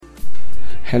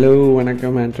Hello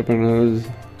வணக்கம் entrepreneurs,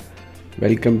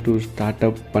 welcome to start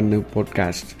up பண்ணு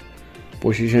podcast.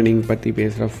 Positioning பற்றி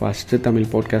பேசுகிற ஃபஸ்ட்டு தமிழ்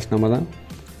பாட்காஸ்ட் நம்ம தான்.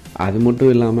 அது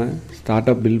மட்டும் இல்லாமல் ஸ்டார்ட்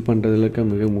அப் பில்ட் பண்ணுறதுல இருக்க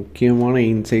மிக முக்கியமான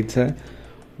இன்சைட்ஸை,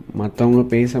 மற்றவங்க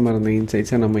பேச மறந்த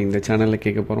இன்சைட்ஸை நம்ம இந்த சேனலில்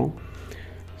கேட்க போகிறோம்.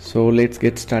 So let's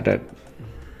get started.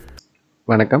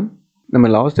 வணக்கம்.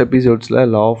 நம்ம last எபிசோட்ஸில்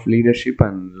law of leadership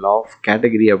and law of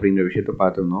category அப்படின்ற விஷயத்தை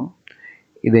பார்த்துருந்தோம்.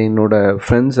 இதை என்னோடய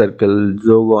ஃப்ரெண்ட் சர்க்கிள்,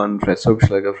 ஜோகோ அண்ட்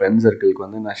ஃப்ரெஷ்ஷாப்ஸில் இருக்க ஃப்ரெண்ட் சர்க்கிளுக்கு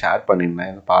வந்து நான் ஷேர் பண்ணியிருந்தேன்.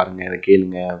 இதை பாருங்கள், இதை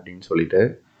கேளுங்க அப்படின்னு சொல்லிட்டு.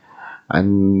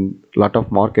 And lot of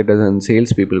marketers and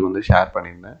sales பீப்புளுக்கு வந்து ஷேர்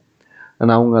பண்ணியிருந்தேன்.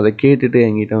 அண்ட் அவங்க அதை கேட்டுட்டு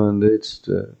என்கிட்ட வந்து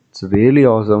இட்ஸ் ரியலி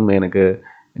ஆசம். எனக்கு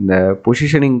இந்த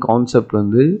பொசிஷனிங் கான்செப்ட்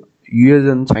வந்து யூஎஸ்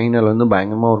அண்ட் சைனாவில் வந்து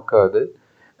பயங்கரமாக ஒர்க் ஆகுது.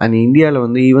 அண்ட் இந்தியாவில்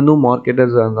வந்து ஈவனும்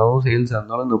மார்க்கெட்டர்ஸாக இருந்தாலும் சேல்ஸாக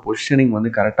இருந்தாலும் இந்த பொசிஷனிங்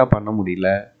வந்து கரெக்டாக பண்ண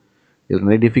முடியல. இதில்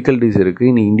நிறைய டிஃபிகல்ட்டிஸ் இருக்குது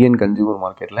இந்த இந்தியன் கன்சியூமர்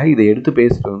மார்க்கெட்டில். இதை எடுத்து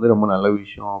பேசுகிறது வந்து ரொம்ப நல்ல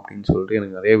விஷயம் அப்படின்னு சொல்லிட்டு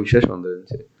எனக்கு நிறைய விஷயம்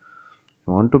வந்துருந்துச்சு. I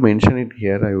want to mention it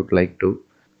here, I would like to.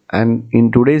 And in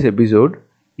today's episode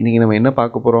இன்றைக்கி நம்ம என்ன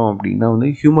பார்க்க போகிறோம் அப்படின்னா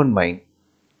வந்து ஹியூமன் மைண்ட்.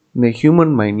 இந்த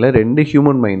ஹியூமன் மைண்டில் 2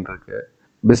 ஹியூமன் மைண்ட் இருக்குது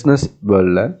பிஸ்னஸ்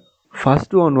வேர்ல்டில்.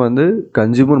 ஃபர்ஸ்ட் ஒன் வந்து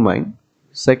consumer mind,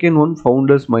 second one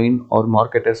founders mind R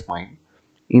marketers mind.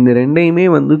 இந்த ரெண்டையுமே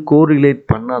வந்து கோரிலேட்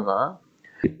பண்ணால் தான்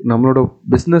நம்மளோட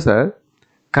பிஸ்னஸை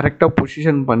கரெக்டாக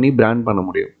பொசிஷன் பண்ணி பிராண்ட் பண்ண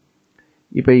முடியும்.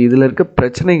 இப்போ இதில் இருக்க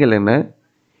பிரச்சனைகள் என்ன,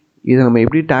 இதை நம்ம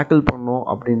எப்படி டேக்கிள் பண்ணோம்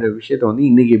அப்படின்ற விஷயத்தை வந்து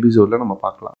இன்றைக்கி எபிசோடில் நம்ம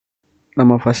பார்க்கலாம்.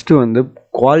 நம்ம ஃபஸ்ட்டு வந்து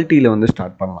குவாலிட்டியில் வந்து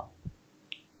ஸ்டார்ட் பண்ணலாம்.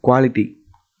 Quality,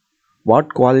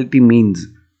 what quality means.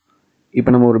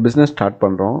 இப்போ நம்ம ஒரு பிஸ்னஸ் ஸ்டார்ட்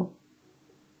பண்ணுறோம்,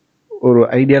 ஒரு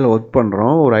ஐடியாவில் ஒர்க்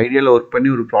பண்ணுறோம். ஒரு ஐடியாவில் ஒர்க் பண்ணி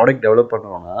ஒரு ப்ராடக்ட் டெவலப்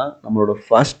பண்ணுறோன்னா நம்மளோட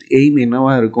ஃபஸ்ட் எய்ம்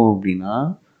என்னவாக இருக்கும் அப்படின்னா,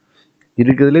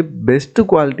 இருக்கிறதுலே பெஸ்ட்டு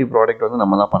குவாலிட்டி ப்ராடக்ட் வந்து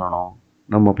நம்ம தான் பண்ணணும்.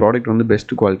 நம்ம ப்ராடக்ட் வந்து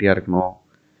பெஸ்ட்டு குவாலிட்டியாக இருக்கணும்.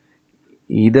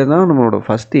 இதை தான் நம்மளோட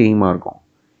ஃபஸ்ட்டு எய்மாக இருக்கும்.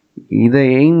 இதை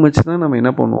எய்ம் வச்சு தான் நம்ம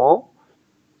என்ன பண்ணுவோம்,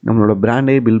 நம்மளோட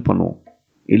பிராண்டே பில்ட் பண்ணுவோம்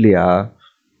இல்லையா.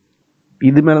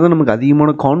 இது மேலே தான் நமக்கு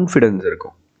அதிகமான கான்ஃபிடென்ஸ்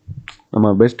இருக்கும்.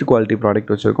 நம்ம பெஸ்ட்டு குவாலிட்டி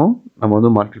ப்ராடக்ட் வச்சுருக்கோம், நம்ம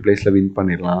வந்து மார்க்கெட் ப்ளேஸில் வின்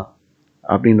பண்ணிடலாம்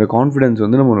அப்படின்ற கான்ஃபிடென்ஸ்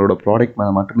வந்து நம்மளோட ப்ராடக்ட்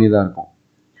மேலே மட்டுமே தான் இருக்கும்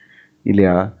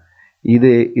இல்லையா.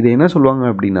 இது என்ன சொல்லுவாங்க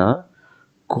அப்படின்னா,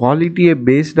 குவாலிட்டியை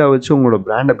பேஸ்டாக வச்சு உங்களோட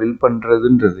பிராண்டை பில்ட்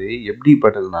பண்ணுறதுன்றது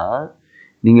எப்படிப்பட்டதுன்னா,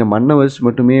 நீங்கள் மண்ணை வச்சு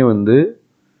மட்டுமே வந்து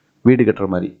வீடு கட்டுற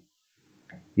மாதிரி.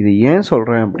 இது ஏன்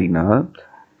சொல்கிறேன் அப்படின்னா,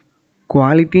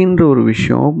 குவாலிட்டின்ற ஒரு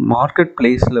விஷயம் மார்க்கெட்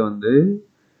பிளேஸில் வந்து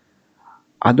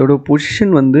அதோட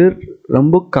பொசிஷன் வந்து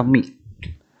ரொம்ப கம்மி.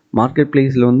 மார்க்கெட்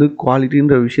பிளேஸில் வந்து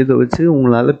குவாலிட்டின்ற விஷயத்தை வச்சு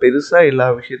உங்களால் பெருசாக எல்லா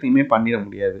விஷயத்தையுமே பண்ணிட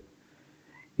முடியாது.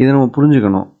 இதை நம்ம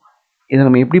புரிஞ்சுக்கணும். இதை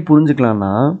நம்ம எப்படி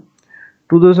புரிஞ்சுக்கலான்னா,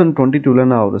 2022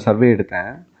 நான் ஒரு சர்வே எடுத்தேன்.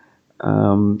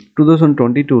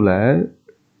 2022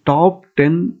 டாப்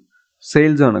 10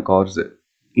 சேல்ஸ் ஆன கார்ஸு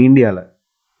இந்தியாவில்,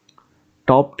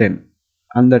 டாப் 10.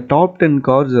 அந்த டாப் 10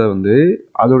 கார்ஸை வந்து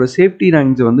அதோட சேஃப்டி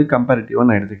ரேங்க்ஸை வந்து கம்பேரிட்டிவாக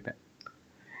நான் எடுத்துக்கிட்டேன்.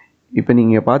 இப்போ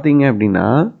நீங்கள் பார்த்தீங்க அப்படின்னா,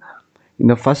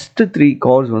 இந்த ஃபஸ்ட்டு 3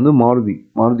 கார்ஸ் வந்து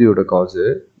மாருதியோட கார்ஸு.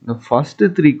 இந்த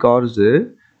ஃபஸ்ட்டு 3 கார்ஸு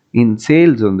இன்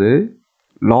சேல்ஸ் வந்து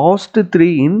லாஸ்ட்டு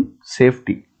 3 இன்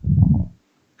சேஃப்டி.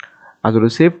 அதோட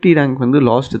சேஃப்டி ரேங்க் வந்து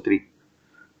லாஸ்ட் 3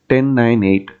 10, 9,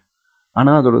 8.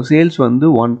 ஆனால் அதோட சேல்ஸ் வந்து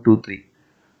 1, 2, 3.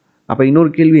 அப்போ இன்னொரு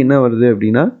கேள்வி என்ன வருது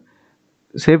அப்படின்னா,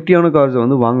 சேஃப்டியான கார்ஸை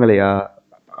வந்து வாங்கலையா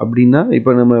அப்படின்னா,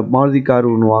 இப்போ நம்ம மாருதி கார்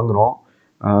ஒன்று வாங்குகிறோம்,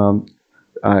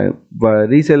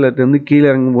 ரீசேலர்லேருந்து கீழே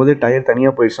இறங்கும் போதே டயர்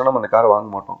தனியாக போயிடுச்சுன்னா நம்ம அந்த காரை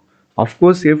வாங்க மாட்டோம்.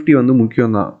 அஃப்கோர்ஸ் சேஃப்டி வந்து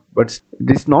முக்கியம் தான், but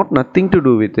it is not nothing to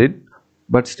do with it.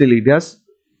 But still it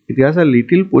has a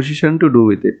little position to do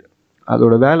with it.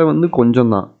 அதோட வேலை வந்து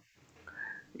கொஞ்சம் தான்.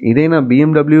 இதே நான்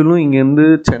பிஎம்டபிள்யூலும் இங்கேருந்து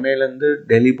சென்னையிலேருந்து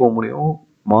டெல்லி போக முடியும்,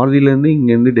 மாருதியிலேருந்து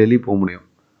இங்கேருந்து டெல்லி போக முடியும்.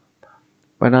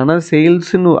 பட் ஆனால்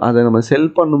சேல்ஸுன்னு அதை நம்ம செல்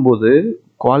பண்ணும்போது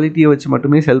குவாலிட்டியை வச்சு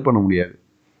மட்டுமே செல் பண்ண முடியாது.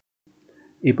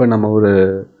 இப்போ நம்ம ஒரு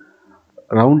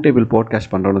ரவுண்ட் டேபிள்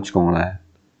பாட்காஸ்ட் பண்ணுறோன்னு வச்சுக்கோங்களேன்.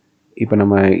 இப்போ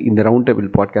நம்ம இந்த ரவுண்ட்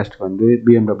டேபிள் பாட்காஸ்ட் வந்து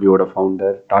பிஎம்டபிள்யூவோட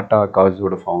founder, Tata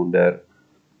கார்ஸோட founder,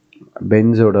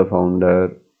 பென்ஸோட founder,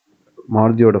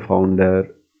 மாருதியோட founder,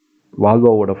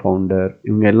 வால்வோவோட founder,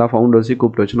 இவங்க எல்லா ஃபவுண்டர்ஸையும்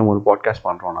கூப்பிட்டு வச்சு நம்ம ஒரு பாட்காஸ்ட்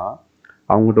பண்ணுறோன்னா,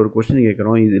 அவங்ககிட்ட ஒரு கொஸ்டின்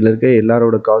கேட்குறோம், இதில் இருக்க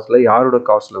எல்லாரோட காசில் யாரோட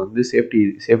காசில் வந்து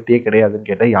சேஃப்டியே கிடையாதுன்னு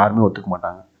கேட்டால் யாருமே ஒத்துக்க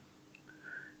மாட்டாங்க.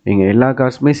 நீங்கள் எல்லா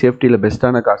காசுமே சேஃப்டியில்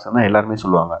பெஸ்ட்டான காசுன்னு தான் எல்லாருமே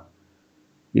சொல்லுவாங்க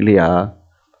இல்லையா.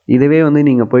 இதுவே வந்து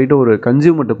நீங்கள் போயிட்டு ஒரு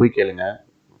கன்சியூமர்கிட்ட போய் கேளுங்க,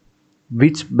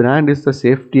 which brand is the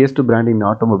சேஃப்டியஸ்ட் brand in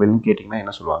ஆட்டோமொபைல்னு கேட்டிங்கன்னா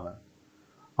என்ன சொல்லுவாங்க?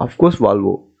 அஃப்கோர்ஸ்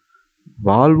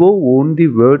வால்வோ ஓன் தி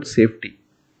வேர்ட் சேஃப்டி.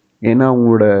 ஏன்னா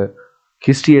அவங்களோட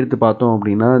ஹிஸ்ட்ரி எடுத்து பார்த்தோம்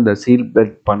அப்படின்னா, இந்த சீட்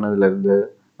பெல்ட் பண்ணதுலேருந்து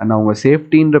அண்ட் அவங்க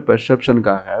சேஃப்டின்ற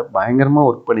பெர்செப்ஷனுக்காக பயங்கரமாக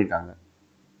ஒர்க் பண்ணியிருக்காங்க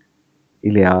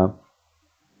இல்லையா.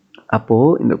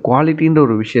 அப்போது இந்த குவாலிட்டின்ற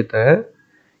ஒரு விஷயத்த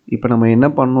இப்போ நம்ம என்ன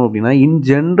பண்ணோம் அப்படின்னா, இன்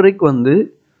ஜென்ரிக் வந்து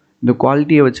இந்த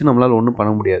குவாலிட்டியை வச்சு நம்மளால் ஒன்றும்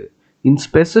பண்ண முடியாது. இன்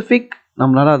ஸ்பெசிஃபிக்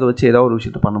நம்மளால் அதை வச்சு ஏதாவது ஒரு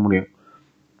விஷயத்த பண்ண முடியும்.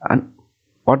 And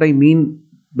what I mean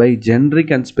by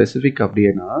generic and specific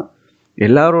அப்படின்னா,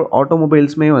 எல்லாரும்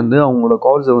ஆட்டோமொபைல்ஸுமே வந்து அவங்களோட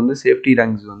கார்ஸை வந்து சேஃப்டி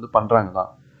ரேங்க்ஸ் வந்து பண்ணுறாங்க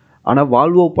தான். ஆனால்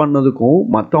வால்வோ பண்ணதுக்கும்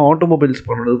மற்ற ஆட்டோமொபைல்ஸ்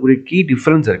பண்ணுறதுக்குரிய கீ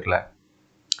டிஃப்ரென்ஸ் இருக்குல்ல.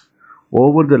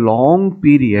 Over the long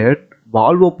period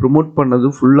Volvo promote பண்ணது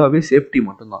ஃபுல்லாகவே சேஃப்டி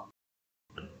மட்டும்தான்.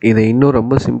 இதை இன்னும்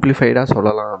ரொம்ப சிம்பிளிஃபைடாக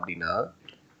சொல்லலாம் அப்படின்னா,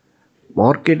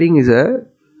 marketing is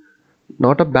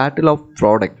not a battle of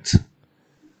products,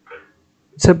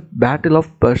 it's a battle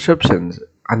of perceptions.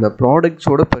 அந்த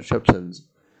ப்ராடக்ட்ஸோட பெர்செப்ஷன்ஸ்.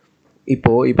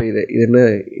 இப்போ இது என்ன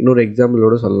இன்னொரு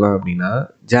எக்ஸாம்பிளோட சொல்லலாம் அப்படின்னா,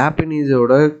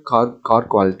 ஜாப்பனீஸோட கார்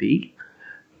குவாலிட்டி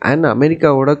அண்ட்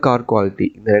அமெரிக்காவோட கார் குவாலிட்டி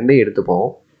இந்த ரெண்டையும் எடுத்துப்போம்.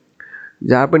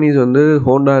 ஜாப்பனீஸ் வந்து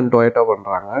ஹோண்டா அண்ட் டொயோட்டா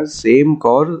பண்ணுறாங்க. Same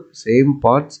car, same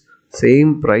parts,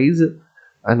 same price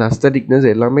and அஸ்தட்டிக்னஸ்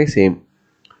எல்லாமே சேம்.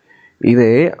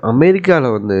 இதே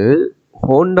அமெரிக்காவில் வந்து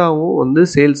ஹோண்டாவும் வந்து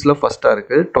சேல்ஸில் ஃபஸ்ட்டாக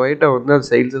இருக்குது, டொயோட்டா வந்து அது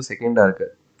சேல்ஸில் செகண்டாக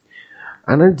இருக்குது.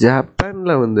 ஆனால்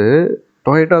ஜப்பானில் வந்து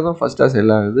டொயோட்டா தான் ஃபஸ்ட்டாக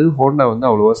செல் ஆகுது, ஹோண்டா வந்து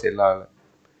அவ்வளோவா செல் ஆகலை.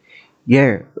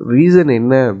 ஏன் ரீசன்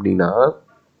என்ன அப்படின்னா,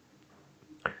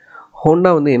 ஹோண்டா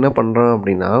வந்து என்ன பண்ணுறான்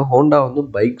அப்படின்னா, ஹோண்டா வந்து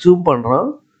பைக்ஸும் பண்ணுறான்,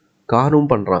 காரும்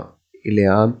பண்ணுறான்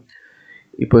இல்லையா.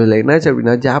 இப்போ இதில் என்னாச்சு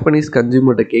அப்படின்னா, ஜாப்பனீஸ்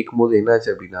கன்சியூமர்கிட்ட கேட்கும்போது என்னாச்சு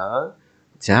அப்படின்னா,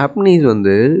 ஜாப்பனீஸ்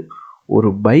வந்து ஒரு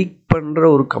பைக் பண்ணுற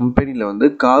ஒரு கம்பெனியில் வந்து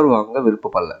கார் வாங்க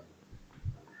விருப்பப்படல.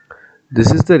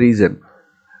 This is the reason.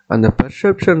 அந்த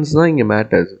பெர்செப்ஷன்ஸ் தான் இங்கே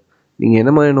மேட்டர்ஸ். நீங்கள்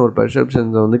என்ன மாதிரியான ஒரு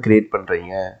பெர்செப்ஷன்ஸை வந்து க்ரியேட்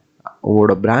பண்ணுறீங்க,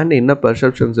 உங்களோட பிராண்ட் என்ன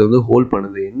பெர்செப்ஷன்ஸை வந்து ஹோல்ட்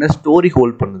பண்ணுது, என்ன ஸ்டோரி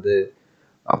ஹோல்ட் பண்ணுது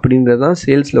அப்படின்றது தான்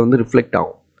சேல்ஸில் வந்து ரிஃப்ளெக்ட்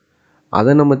ஆகும்.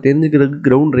 அதை நம்ம தெரிஞ்சுக்கிறதுக்கு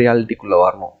கிரவுண்ட் ரியாலிட்டிக்குள்ளே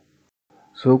வரணும்.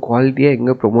 ஸோ குவாலிட்டியை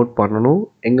எங்கே ப்ரொமோட் பண்ணணும்,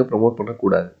 எங்கே ப்ரொமோட்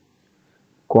பண்ணக்கூடாது.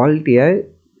 குவாலிட்டியை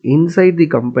இன்சைட் தி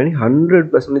கம்பெனி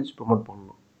 100% ப்ரொமோட்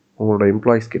பண்ணணும் உங்களோட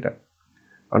எம்ப்ளாயீஸ் கிட்ட.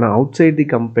 ஆனால் out side the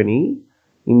company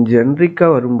in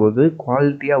ஜென்ரிக்காக வரும்போது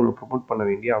குவாலிட்டியை அவ்வளோ ப்ரொமோட் பண்ண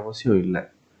வேண்டிய அவசியம் இல்லை.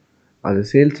 அது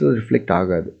சேல்ஸில் ரிஃப்ளெக்ட்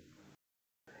ஆகாது.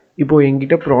 இப்போது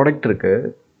என்கிட்ட ப்ராடக்ட் இருக்குது,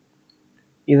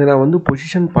 இதை நான் வந்து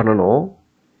பொசிஷன் பண்ணணும்.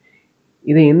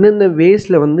 இதை எந்தெந்த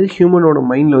வேஸில் வந்து ஹியூமனோட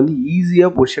மைண்டில் வந்து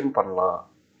ஈஸியாக பொசிஷன் பண்ணலாம்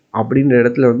அப்படின்ற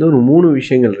இடத்துல வந்து ஒரு 3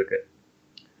 விஷயங்கள் இருக்குது.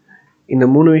 இந்த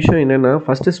 3 விஷயம் என்னென்னா,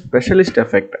 ஃபஸ்ட்டு ஸ்பெஷலிஸ்ட்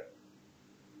எஃபெக்ட்.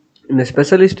 இந்த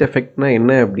ஸ்பெஷலிஸ்ட் எஃபெக்ட்னால்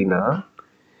என்ன அப்படின்னா,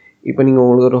 இப்போ நீங்கள்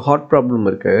உங்களுக்கு ஒரு ஹார்ட் ப்ராப்ளம்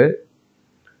இருக்குது,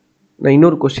 நான்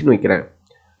இன்னொரு கொஸ்டின் வைக்கிறேன்.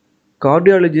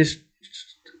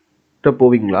 கார்டியாலஜிஸ்ட்டை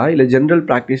போவீங்களா இல்லை ஜென்ரல்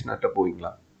ப்ராக்டிஸ்னர்கிட்ட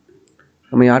போவீங்களா?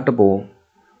 நம்ம யார்கிட்ட போவோம்?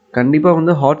 கண்டிப்பாக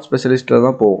வந்து ஹார்ட் ஸ்பெஷலிஸ்ட்டில்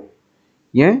தான் போவோம்.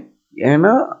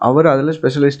 ஏன்னா அவர் அதில்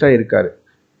ஸ்பெஷலிஸ்ட்டாக இருக்கார்.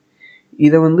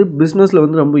 இதை வந்து பிஸ்னஸில்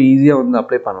வந்து ரொம்ப ஈஸியாக வந்து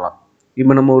அப்ளை பண்ணலாம்.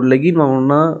 இப்போ நம்ம ஒரு லெகின்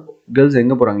வாங்கணும்னா கேர்ள்ஸ்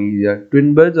எங்கே போகிறாங்க ஈஸியாக?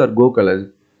 ட்வின் பேர்ட்ஸ் ஆர் கோ கலர்ஸ்.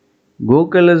 கோ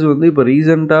கலர்ஸ் வந்து இப்போ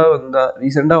ரீசெண்டாக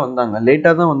வந்தாங்க,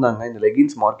 லேட்டாக தான் வந்தாங்க இந்த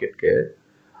லெகின்ஸ் மார்க்கெட்டுக்கு.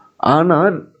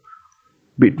 ஆனால்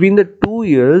பிட்வீன் த 2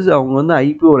 years அவங்க வந்து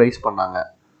ஐபிஓ ரைஸ் பண்ணாங்க.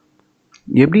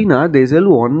 எப்படின்னா, தே செல்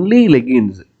ஒன்லி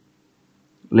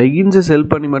லெகின்ஸை செல்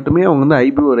பண்ணி மட்டுமே அவங்க வந்து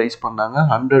ஐபிஓ ரைஸ் பண்ணாங்க.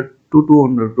 100 to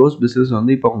 200 crores பிஸ்னஸ்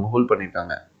வந்து இப்போ அவங்க ஹோல்ட்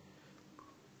பண்ணியிருக்காங்க.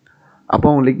 அப்போ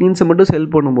அவங்க லெகின்ஸை மட்டும் செல்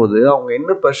பண்ணும்போது அவங்க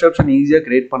என்ன பெர்செப்ஷன் ஈஸியாக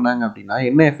க்ரியேட் பண்ணாங்க அப்படின்னா,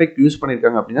 என்ன எஃபெக்ட் யூஸ்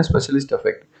பண்ணியிருக்காங்க அப்படின்னா ஸ்பெஷலிஸ்ட்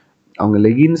எஃபெக்ட். அவங்க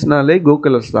லெகின்ஸ்னாலே கோ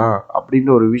கலர்ஸ் தான்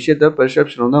அப்படின்ற ஒரு விஷயத்த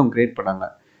பெர்செப்ஷன் வந்து அவங்க க்ரியேட் பண்ணாங்க.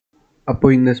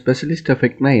 அப்போது இந்த ஸ்பெஷலிஸ்ட்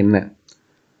எஃபெக்ட்னா என்ன,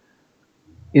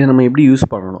 இதை நம்ம எப்படி யூஸ்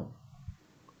பண்ணணும்?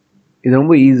 இது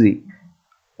ரொம்ப ஈஸி.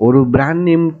 ஒரு பிராண்ட்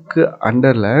நேமுக்கு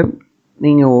அண்டரில்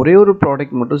நீங்கள் ஒரே ஒரு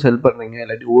ப்ராடக்ட் மட்டும் செல் பண்ணுறீங்க,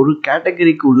 இல்லாட்டி ஒரு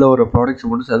கேட்டகரிக்கு உள்ள ஒரு ப்ராடக்ட்ஸ்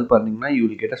மட்டும் செல் பண்ணுறீங்கன்னா you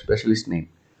will get a specialist name.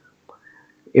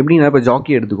 எப்படின்னா, இப்போ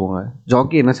ஜாக்கி எடுத்துக்கோங்க.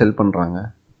 ஜாக்கி என்ன செல் பண்ணுறாங்க?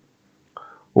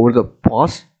 Over the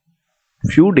past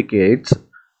few decades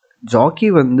Jockey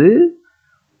வந்து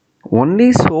ஒன்லி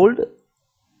சோல்டு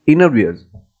இன்னர் வியர்ஸ்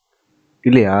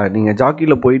இல்லையா. நீங்கள்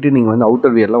ஜாக்கியில் போயிட்டு நீங்கள் வந்து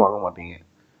அவுட்டர் வியர்லாம் வாங்க மாட்டீங்க.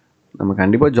 நம்ம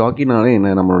கண்டிப்பாக ஜாக்கினாலே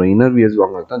என்ன, நம்மளோட இன்னர் வியர்ஸ்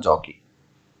வாங்குறது தான் ஜாக்கி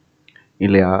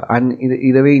இல்லையா. அண்ட்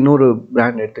இதவே இன்னொரு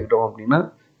பிராண்ட் எடுத்துக்கிட்டோம் அப்படின்னா,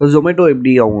 ஜொமேட்டோ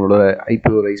எப்படி அவங்களோட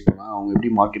ஐபிஓ ரைஸ் பண்ணாங்க, அவங்க எப்படி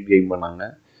மார்க்கெட் கெயின் பண்ணாங்க?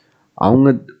 அவங்க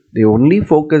they only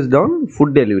focused on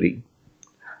food delivery.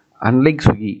 Unlike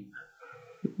Swiggy,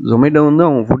 Zomato வந்து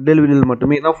அவங்க ஃபுட் டெலிவரியில்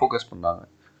மட்டுமே தான் ஃபோக்கஸ் பண்ணாங்க.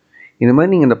 இந்த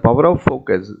மாதிரி நீங்கள் இந்த பவர் ஆஃப்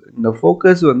ஃபோக்கஸ், இந்த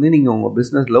ஃபோக்கஸ் வந்து நீங்கள் உங்கள்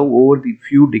பிஸ்னஸில் ஓவர் தி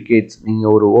ஃபியூ டிகேட்ஸ்,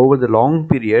 நீங்கள் ஒரு ஓவர் த லாங்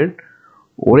பீரியட்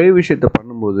ஒரே விஷயத்த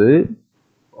பண்ணும்போது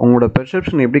உங்களோட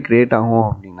பெர்செப்ஷன் எப்படி க்ரியேட் ஆகும்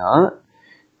அப்படின்னா,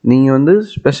 நீங்கள் வந்து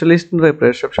ஸ்பெஷலிஸ்ட்ன்ற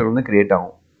பெர்செப்ஷன் வந்து க்ரியேட்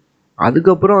ஆகும்.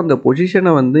 அதுக்கப்புறம் அந்த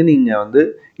பொசிஷனை வந்து நீங்கள் வந்து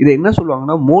இதை என்ன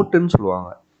சொல்லுவாங்கன்னா மோட்டுன்னு சொல்லுவாங்க.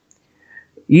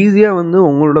 ஈஸியாக வந்து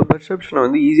உங்களோட பெர்செப்ஷனை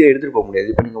வந்து ஈஸியாக எடுத்துகிட்டு போக முடியாது.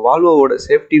 இப்போ நீங்கள் வால்வோவோட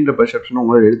சேஃப்டின்ற பெர்செப்ஷனை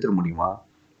உங்களால் எடுத்துட முடியுமா?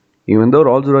 நீங்கள் வந்து ஒரு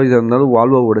ரால்ஸ் ராய்ஸ் இருந்தாலும்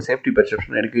வால்வோவோட சேஃப்டி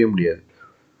பெர்செப்ஷனை எடுக்கவே முடியாது.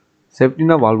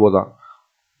 சேஃப்டினா வால்வோ தான்.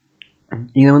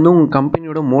 இது வந்து உங்கள்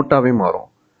கம்பெனியோட மோட்டாவே மாறும்.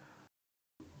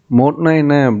 மோட்னா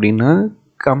என்ன அப்படின்னா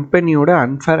கம்பெனியோட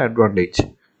அன்ஃபேர் அட்வான்டேஜ்.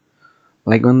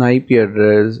 லைக் வந்து IP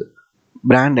address,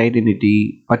 brand identity,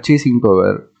 purchasing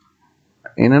power.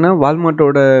 என்னென்னா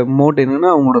வால்மார்ட்டோட மோட் என்னென்னா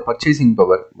அவங்களோட பர்ச்சேசிங்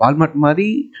பவர். வால்மார்ட் மாதிரி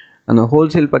அந்த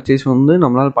ஹோல்சேல் பர்ச்சேஸ் வந்து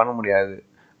நம்மளால் பண்ண முடியாது.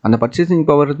 அந்த பர்ச்சேசிங்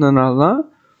பவர் இருந்ததுனால தான்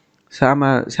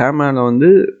சாமில் வந்து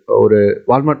ஒரு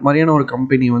வால்மார்ட் மாதிரியான ஒரு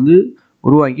கம்பெனி வந்து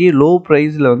உருவாக்கி லோ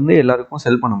ப்ரைஸில் வந்து எல்லாருக்கும்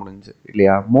செல் பண்ண முடிஞ்சுச்சு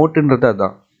இல்லையா. மோட்டுன்றது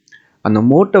அதுதான். அந்த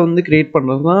மோட்டை வந்து க்ரியேட்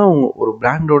பண்ணுறது தான் ஒரு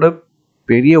பிராண்டோட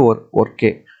பெரிய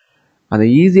ஒர்க்கே. அதை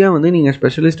ஈஸியாக வந்து நீங்கள்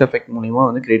ஸ்பெஷலிஸ்ட் எஃபெக்ட் மூலிமா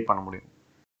வந்து க்ரியேட் பண்ண முடியும்.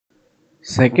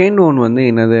 செகண்ட் ஒன் வந்து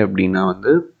என்னது அப்படின்னா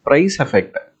வந்து ப்ரைஸ்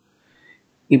எஃபெக்ட்.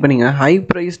 இப்போ நீங்கள் ஹை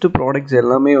ப்ரைஸ்டு ப்ராடக்ட்ஸ்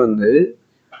எல்லாமே வந்து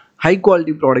ஹை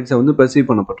குவாலிட்டி ப்ராடக்ட்ஸை வந்து பெர்சீவ்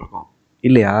பண்ணப்பட்டிருக்கோம்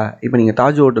இல்லையா. இப்போ நீங்கள்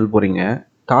தாஜ் ஹோட்டல் போகிறீங்க,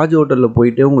 தாஜ் ஹோட்டலில்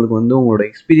போயிட்டு உங்களுக்கு வந்து உங்களோட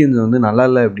எக்ஸ்பீரியன்ஸ் வந்து நல்லா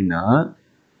இல்லை அப்படின்னா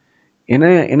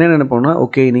என்ன நினைப்போம்னா,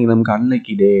 ஓகே இன்றைக்கி நமக்கு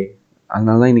அன்லக்கி டே,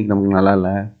 அதனால தான் இன்றைக்கி நமக்கு நல்லா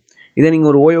இல்லை. இதே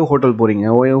நீங்கள் ஒரு ஓயோ ஹோட்டல் போகிறீங்க,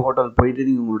 ஓயோ ஹோட்டல் போயிட்டு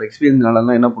நீங்கள் உங்களோட எக்ஸ்பீரியன்ஸ் நல்லா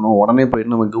தான் என்ன பண்ணுவோம், உடனே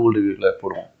போயிட்டு நம்ம கூகுள் ரிவ்யூவில்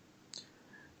போடுவோம்.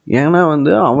 ஏன்னா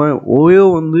வந்து ஓயோ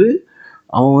வந்து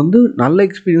அவன் வந்து நல்ல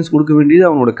எக்ஸ்பீரியன்ஸ் கொடுக்க வேண்டியது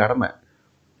அவனோட கடமை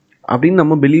அப்படின்னு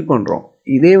நம்ம பிலீவ் பண்ணுறோம்.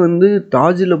 இதே வந்து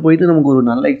தாஜில் போயிட்டு நமக்கு ஒரு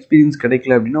நல்ல எக்ஸ்பீரியன்ஸ்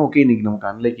கிடைக்கல அப்படின்னா, ஓகே இன்றைக்கி நமக்கு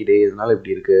அன்லக்கி டே, இதனால்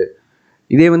இப்படி இருக்குது.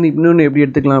 இதே வந்து இன்னொன்று எப்படி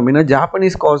எடுத்துக்கலாம் அப்படின்னா,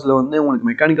 ஜாப்பனீஸ் கார்ஸில் வந்து உங்களுக்கு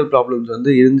மெக்கானிக்கல் ப்ராப்ளம்ஸ்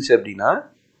வந்து இருந்துச்சு அப்படின்னா,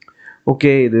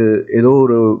 ஓகே இது ஏதோ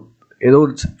ஒரு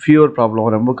ஃபியூவர்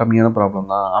ப்ராப்ளம், ரொம்ப கம்மியான ப்ராப்ளம்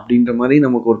தான் அப்படின்ற மாதிரி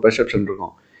நமக்கு ஒரு பெர்செப்ஷன்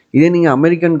இருக்கும். இதே நீங்கள்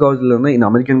அமெரிக்கன் கார்ஸில் இருந்தால் இந்த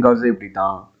அமெரிக்கன் கார்ஸே இப்படி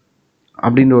தான்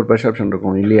அப்படின்ற ஒரு பெர்செப்ஷன்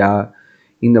இருக்கும் இல்லையா.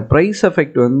 இந்த ப்ரைஸ்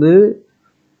எஃபெக்ட் வந்து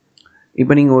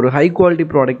இப்போ நீங்கள் ஒரு ஹை குவாலிட்டி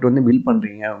ப்ராடக்ட் வந்து பில்ட்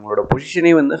பண்ணுறீங்க, உங்களோட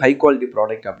பொசிஷனே வந்து ஹை குவாலிட்டி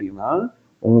ப்ராடக்ட் அப்படின்னா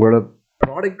உங்களோட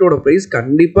ப்ராடக்டோட ப்ரைஸ்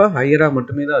கண்டிப்பாக ஹையராக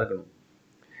மட்டுமே தான் இருக்கணும்.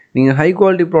 நீங்கள் ஹை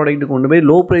குவாலிட்டி ப்ராடக்ட்டு கொண்டு போய்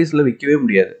லோ ப்ரைஸில் விற்கவே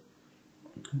முடியாது.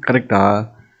 கரெக்டாக?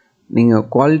 நீங்கள்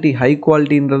குவாலிட்டி ஹை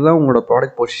குவாலிட்டின்றது தான் உங்களோட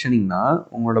ப்ராடக்ட் பொசிஷனிங்னா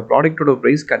உங்களோட ப்ராடக்டோட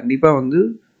ப்ரைஸ் கண்டிப்பாக வந்து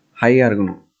ஹையாக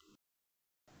இருக்கணும்.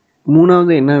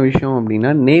 மூணாவது என்ன விஷயம் அப்படின்னா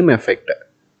நேம் எஃபெக்ட்.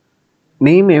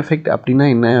 நேம் எஃபெக்ட் அப்படின்னா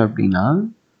என்ன அப்படின்னா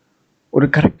ஒரு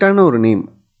கரெக்டான ஒரு நேம்.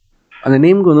 அந்த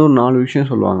நேமுக்கு வந்து ஒரு 4 விஷயம்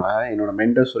சொல்லுவாங்க. என்னோடய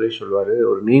மென்டர் சுரேஷ் சொல்லுவார்,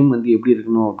 ஒரு நேம் வந்து எப்படி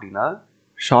இருக்கணும் அப்படின்னா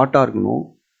ஷார்ட்டாக இருக்கணும்,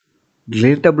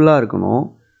 ரிலேட்டபிளாக இருக்கணும்.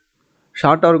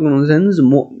 ஷார்ட்டாக இருக்கணும் sense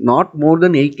not more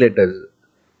then 8 letters.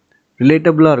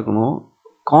 ரிலேட்டபிளாக இருக்கணும்,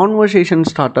 கான்வர்சேஷன்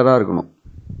ஸ்டார்டராக இருக்கணும்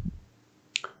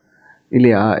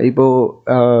இல்லையா.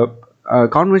 இப்போது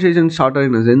கான்வர்சேஷன் ஸ்டார்டர்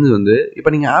இன் சென்ஸ் வந்து இப்போ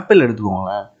நீங்கள் ஆப்பிள்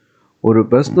எடுத்துக்கோங்களேன். ஒரு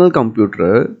பர்சனல்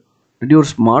கம்ப்யூட்டர் இல்லாட்டி ஒரு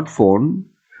ஸ்மார்ட் ஃபோன்,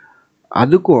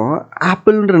 அதுக்கும்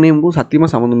ஆப்பிள்ன்ற நேமுக்கும் சத்தியமாக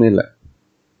சம்மந்தமே இல்லை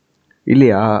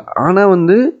இல்லையா. ஆனால்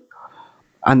வந்து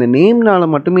அந்த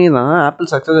நேம்னால் மட்டுமே தான்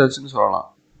ஆப்பிள் சக்ஸஸ் ஆச்சுன்னு சொல்லலாம்.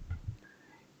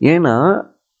 ஏன்னா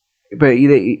இப்போ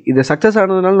இதை சக்ஸஸ்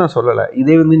ஆனதுனால நான் சொல்லலை.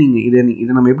 இதே வந்து நீங்கள்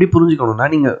இதை நம்ம எப்படி புரிஞ்சுக்கணும்னா,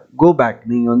 நீங்கள் கோ பேக்,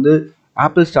 நீங்கள் வந்து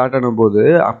ஆப்பிள் ஸ்டார்ட் ஆன போது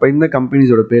அப்போ இந்த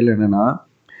கம்பெனிஸோட பேரில் என்னென்னா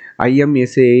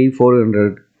IMSAI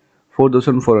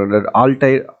 4400,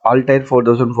 ஆல்டைர்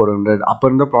 4400, அப்போ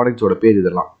இருந்த ப்ராடக்ட்ஸோட பேர்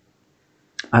இதெல்லாம்.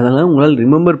 அதெல்லாம் உங்களால்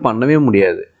ரிமெம்பர் பண்ணவே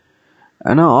முடியாது.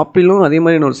 ஆனால் ஆப்பிளும் அதே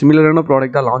மாதிரி ஒரு சிமிலரான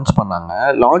ப்ராடக்டாக லான்ச் பண்ணாங்க.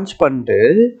 லான்ச் பண்ணிட்டு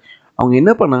அவங்க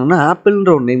என்ன பண்ணாங்கன்னா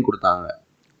ஆப்பிள்ன்ற ஒரு நேம் கொடுத்தாங்க,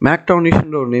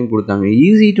 மேக்டானிஷ்ன்ற ஒரு நேம் கொடுத்தாங்க.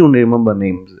 Easy to remember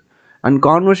names and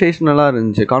கான்வர்சேஷனலாக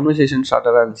இருந்துச்சு, கான்வர்சேஷன்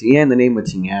ஸ்டார்டராக இருந்துச்சு. ஏன் இந்த நேம்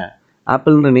வச்சிங்க,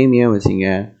 ஆப்பிள்ன்ற நேம் ஏன் வச்சிங்க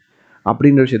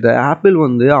அப்படின்ற விஷயத்த ஆப்பிள்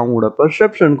வந்து அவங்களோட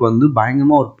பெர்செப்ஷனுக்கு வந்து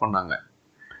பயங்கரமாக ஒர்க் பண்ணாங்க.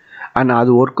 அண்ட்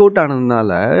அது ஒர்க் அவுட்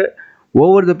ஆனதுனால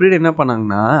ஓவர் த பீரியட் என்ன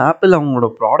பண்ணாங்கன்னா ஆப்பிள் அவங்களோட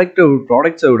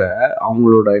ப்ராடக்ட்ஸை விட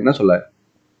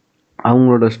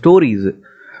அவங்களோட ஸ்டோரிஸு,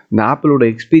 இந்த ஆப்பிளோட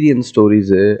எக்ஸ்பீரியன்ஸ்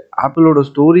ஸ்டோரிஸு, ஆப்பிளோட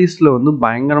ஸ்டோரிஸில் வந்து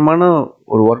பயங்கரமான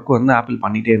ஒரு ஒர்க் வந்து ஆப்பிள்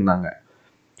பண்ணிகிட்டே இருந்தாங்க.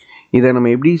 இதை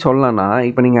நம்ம எப்படி சொல்லலாம்னா,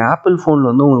 இப்போ நீங்கள் ஆப்பிள் ஃபோனில்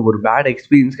வந்து உங்களுக்கு ஒரு பேட்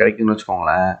எக்ஸ்பீரியன்ஸ் கிடைக்குன்னு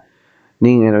வச்சுக்கோங்களேன்.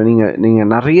 நீங்கள்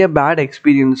நிறைய பேட்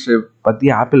எக்ஸ்பீரியன்ஸை பற்றி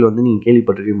ஆப்பிள் வந்து நீங்கள்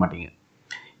கேள்விப்பட்டிருக்கவே மாட்டீங்க.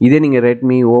 இதே நீங்கள்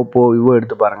ரெட்மி, ஓப்போ, விவோ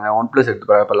எடுத்து பாருங்கள், OnePlus எடுத்து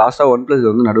பாருங்கள். இப்போ லாஸ்ட்டாக OnePlus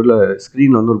வந்து நடுவில்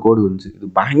ஸ்க்ரீனில் வந்து ஒரு கோடு வந்துச்சு, இது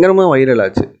பயங்கரமாக வைரல்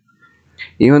ஆச்சு.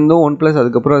 ஈவன் தோ OnePlus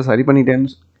அதுக்கப்புறம் அதை சரி பண்ணிட்டேன்னு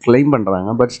கிளைம்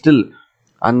பண்ணுறாங்க. பட் ஸ்டில்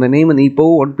அந்த நேம் வந்து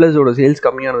இப்போவும் OnePlusோட சேல்ஸ்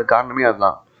கம்மியானது காரணமே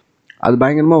அதுதான். அது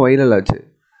பயங்கரமாக வைரல் ஆச்சு.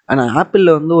 ஆனால்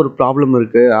ஆப்பிளில் வந்து ஒரு ப்ராப்ளம்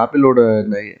இருக்குது. ஆப்பிளோட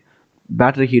இந்த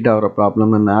பேட்டரி ஹீட் ஆகிற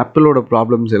ப்ராப்ளம், அந்த ஆப்பிளோட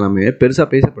ப்ராப்ளம்ஸ் எல்லாமே பெருசாக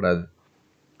பேசப்படாது.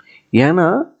 ஏன்னா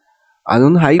அது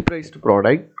வந்து ஹை ப்ரைஸ்டு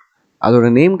ப்ராடக்ட், அதோட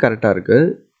நேம் கரெக்டாக இருக்குது.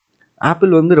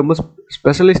 ஆப்பிள் வந்து ரொம்ப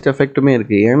ஸ்பெஷலிஸ்ட் எஃபெக்ட்டுமே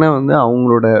இருக்குது. ஏன்னா வந்து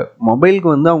அவங்களோட மொபைலுக்கு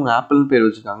வந்து அவங்க ஆப்பிள்னு பேர்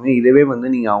வச்சுருக்காங்க. இதுவே வந்து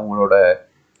நீங்கள் அவங்களோட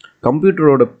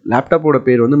கம்ப்யூட்டரோட லேப்டாப்போட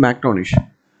பேர் வந்து மேக்டானிஷ்.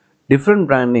 Different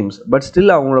brand names. But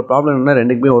still அவங்களோட ப்ராப்ளம் என்ன,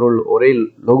 ரெண்டுக்குமே ஒரே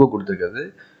லோகோ கொடுத்துருக்குது.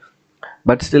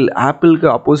 பட் ஸ்டில் ஆப்பிளுக்கு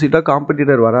அப்போசிட்டாக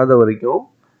காம்படிட்டர் வராத வரைக்கும்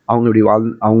அவங்க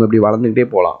இப்படி வளர்ந்துக்கிட்டே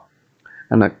போகலாம்.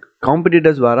 ஆனால்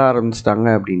காம்படிட்டர்ஸ் வர ஆரம்பிச்சிட்டாங்க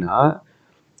அப்படின்னா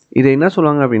இதை என்ன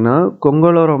சொல்லுவாங்க அப்படின்னா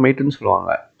கொங்கலோரோமேட்டுன்னு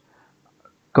சொல்லுவாங்க.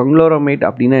 கொங்கலோரோமேட்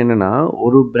அப்படின்னா என்னென்னா,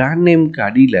 ஒரு பிராண்ட் நேமுக்கு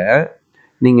அடியில்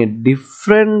நீங்கள்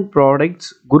different products,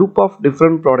 group of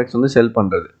different products வந்து செல்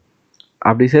பண்ணுறது.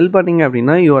 அப்படி செல் பண்ணிங்க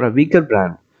அப்படின்னா you are a weaker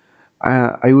brand.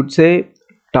 I would say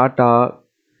tata,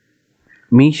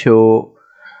 Meesho,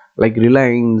 like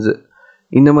Reliance,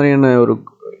 இந்த மாதிரியான ஒரு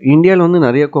இந்தியாவில் வந்து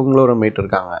நிறைய கொங்கலோரோமேட்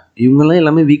இருக்காங்க. இவங்கெல்லாம்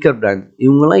எல்லாமே வீக்கர் பிராண்ட்.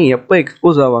 இவங்கெல்லாம் எப்போ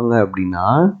எக்ஸ்போஸ் ஆவாங்க அப்படின்னா,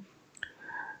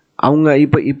 அவங்க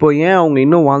இப்போ ஏன் அவங்க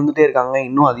இன்னும் வாழ்ந்துகிட்டே இருக்காங்க,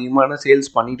 இன்னும் அதிகமான சேல்ஸ்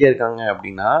பண்ணிகிட்டே இருக்காங்க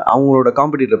அப்படின்னா, அவங்களோட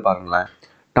காம்படிட்டர் பாருங்களேன்.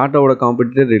 டாட்டாவோட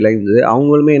காம்படிட்டர் ரிலையன்ஸு,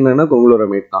 அவங்களுமே என்னென்னா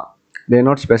கொங்கலோரோமேட் தான். They're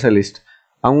not specialist.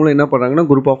 அவங்களும் என்ன பண்ணுறாங்கன்னா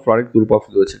group of product, group of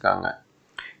இது வச்சுருக்காங்க.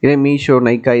 இதே மீஷோ,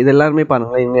 நைக்கா, இது எல்லாருமே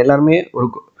பாருங்களேன், இவங்க எல்லாருமே ஒரு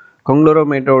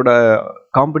கொங்கலோரோமேட்டோட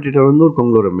காம்படிட்டர் வந்து ஒரு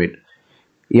கொங்கலோரோமேட்.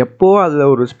 எப்போது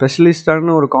அதில் ஒரு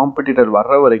ஸ்பெஷலிஸ்டான ஒரு காம்படிட்டர்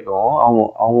வர்ற வரைக்கும்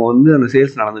அவங்க வந்து அந்த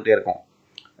சேல்ஸ் நடந்துகிட்டே இருக்கும்.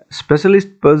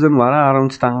 ஸ்பெஷலிஸ்ட் பர்சன் வர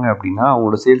ஆரம்பிச்சிட்டாங்க அப்படின்னா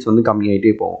அவங்களோட சேல்ஸ் வந்து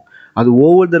கம்மியாகிட்டே போகும். அது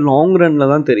ஓவர் த லாங்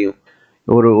ரனில் தான் தெரியும்.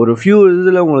 ஒரு ஃபியூ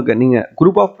இதில் உங்களுக்கு நீங்கள்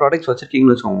குரூப் ஆஃப் ப்ராடக்ட்ஸ்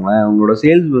வச்சுருக்கீங்கன்னு வச்சுக்கோங்களேன், உங்களோட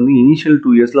சேல்ஸ் வந்து இனிஷியல்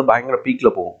 2 இயர்ஸில் பயங்கர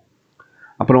பீக்கில் போகும்.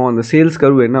 அப்புறம் அந்த சேல்ஸ்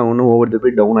கர்வ் என்ன ஆகும்னு ஓவர் த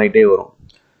பீட் டவுன் ஆகிட்டே வரும்.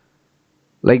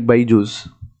 லைக்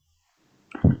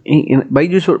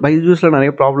பைஜூஸில்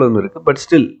நிறைய ப்ராப்ளம் இருக்குது. பட்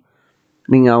ஸ்டில்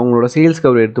நீங்கள் அவங்களோட சேல்ஸ்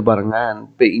கர்வ் எடுத்து பாருங்கள்.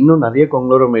 இப்போ இன்னும் நிறைய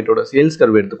கொங்கலோரோமேட்டோட சேல்ஸ்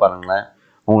கர்வ் எடுத்து பாருங்களேன்.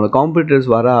 அவங்களோட காம்படிட்டர்ஸ்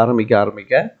வர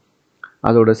ஆரம்பிக்க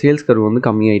அதோட சேல்ஸ் கர்வ் வந்து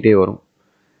கம்மியாகிட்டே வரும்.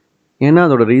 ஏன்னா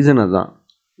அதோட ரீசன் அதுதான்.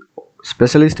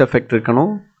 ஸ்பெஷலிஸ்ட் எஃபெக்ட்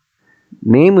இருக்கணும்,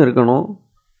 நேம் இருக்கணும்,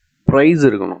 ப்ரைஸ்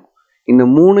இருக்கணும். இந்த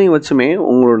மூணையும் வச்சுமே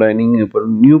உங்களோட நீங்கள் இப்போ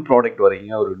நியூ ப்ராடக்ட்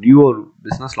வரீங்க, ஒரு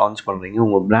பிஸ்னஸ் லான்ச் பண்ணுறீங்க,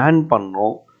 உங்கள் பிராண்ட்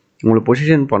பண்ணணும், உங்களை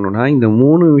பொசிஷன் பண்ணணுன்னா இந்த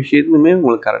 3 விஷயத்துலையுமே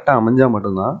உங்களுக்கு கரெக்டாக அமைஞ்சால்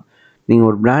மட்டும்தான் நீங்கள்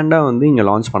ஒரு பிராண்டாக வந்து இங்கே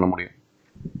லான்ச் பண்ண முடியும்.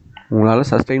 உங்களால்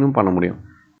சஸ்டெயினும் பண்ண முடியும்.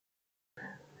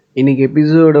 இன்றைக்கி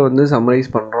எபிசோடை வந்து சம்மரைஸ்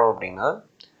பண்ணுறோம் அப்படின்னா,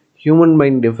 ஹியூமன்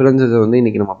மைண்ட் டிஃப்ரென்ஸை வந்து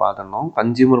இன்றைக்கி நம்ம பார்த்துருந்தோம்.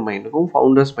 கன்சியூமர் மைண்டுக்கும்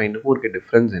ஃபவுண்டர்ஸ் மைண்டுக்கும் இருக்க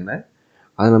டிஃப்ரென்ஸ் என்ன,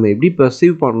 அதை நம்ம எப்படி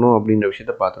பெர்சீவ் பண்ணணும் அப்படின்ற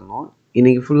விஷயத்த பார்த்துருந்தோம்.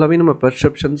 இன்றைக்கி ஃபுல்லாகவே நம்ம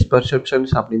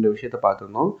பெர்செப்ஷன்ஸ் அப்படின்ற விஷயத்த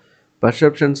பார்த்துருந்தோம்.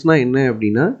 பெர்செப்ஷன்ஸ்னால் என்ன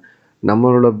அப்படின்னா,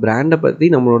 நம்மளோட பிராண்டை பற்றி,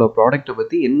 நம்மளோட ப்ராடக்டை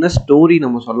பற்றி என்ன ஸ்டோரி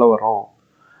நம்ம சொல்ல வரோம்,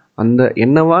 அந்த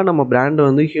என்னவா நம்ம பிராண்டை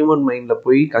வந்து ஹியூமன் மைண்டில்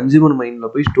போய், கன்சியூமர்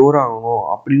மைண்டில் போய் ஸ்டோர் ஆகணும்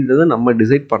அப்படின்றத நம்ம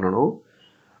டிசைட் பண்ணணும்.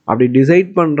 அப்படி டிசைட்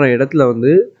பண்ணுற இடத்துல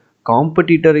வந்து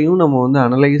காம்படிட்டரையும் நம்ம வந்து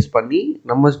அனலைஸ் பண்ணி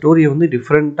நம்ம ஸ்டோரியை வந்து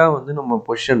டிஃப்ரெண்ட்டாக வந்து நம்ம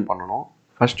பொசிஷன் பண்ணணும்.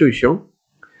 ஃபஸ்ட்டு விஷயம்.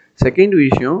 செகண்ட்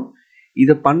விஷயம்,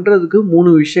 இதை பண்ணுறதுக்கு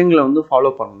 3 விஷயங்களை வந்து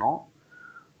ஃபாலோ பண்ணணும்.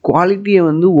 குவாலிட்டியை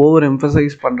வந்து ஓவர்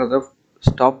எம்ஃபசைஸ் பண்ணுறத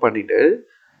ஸ்டாப் பண்ணிவிட்டு,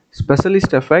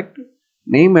 specialist effect,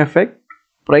 name effect,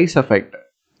 price effect.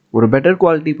 ஒரு பெட்டர்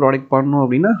குவாலிட்டி ப்ராடக்ட் பண்ணணும்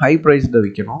அப்படின்னா ஹை ப்ரைஸில்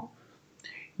விற்கணும்.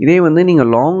 இதே வந்து நீங்கள்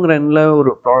லாங் ரனில்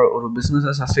ஒரு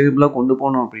பிஸ்னஸை சஸ்டைனபிளாக கொண்டு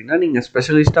போகணும் அப்படின்னா நீங்கள்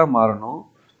ஸ்பெஷலிஸ்ட்டாக மாறணும்.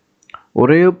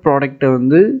 ஒரே ப்ராடக்டை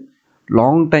வந்து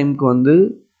லாங் டைமுக்கு வந்து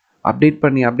அப்டேட்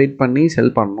பண்ணி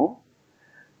செல் பண்ணணும்.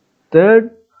 Third,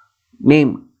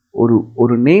 name.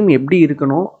 ஒரு நேம் எப்படி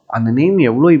இருக்கணும், அந்த நேம்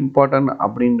எவ்வளோ இம்பார்ட்டன்ட்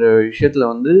அப்படின்ற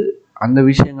விஷயத்தில் வந்து அந்த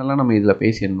விஷயங்கள்லாம் நம்ம இதில்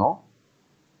பேசியிருந்தோம்.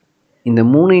 இந்த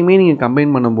 3ஐயுமே நீங்கள்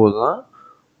கம்பைன் பண்ணும்போது தான்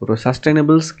ஒரு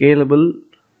சஸ்டைனபிள், ஸ்கேலபிள்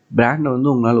பிராண்டை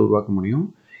வந்து உங்களால் உருவாக்க முடியும்.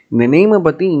 இந்த நேமை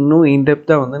பற்றி இன்னும்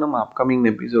இன்டெப்த்தாக வந்து நம்ம அப்கமிங்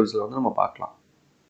எபிசோட்ஸில் வந்து நம்ம பார்க்கலாம்.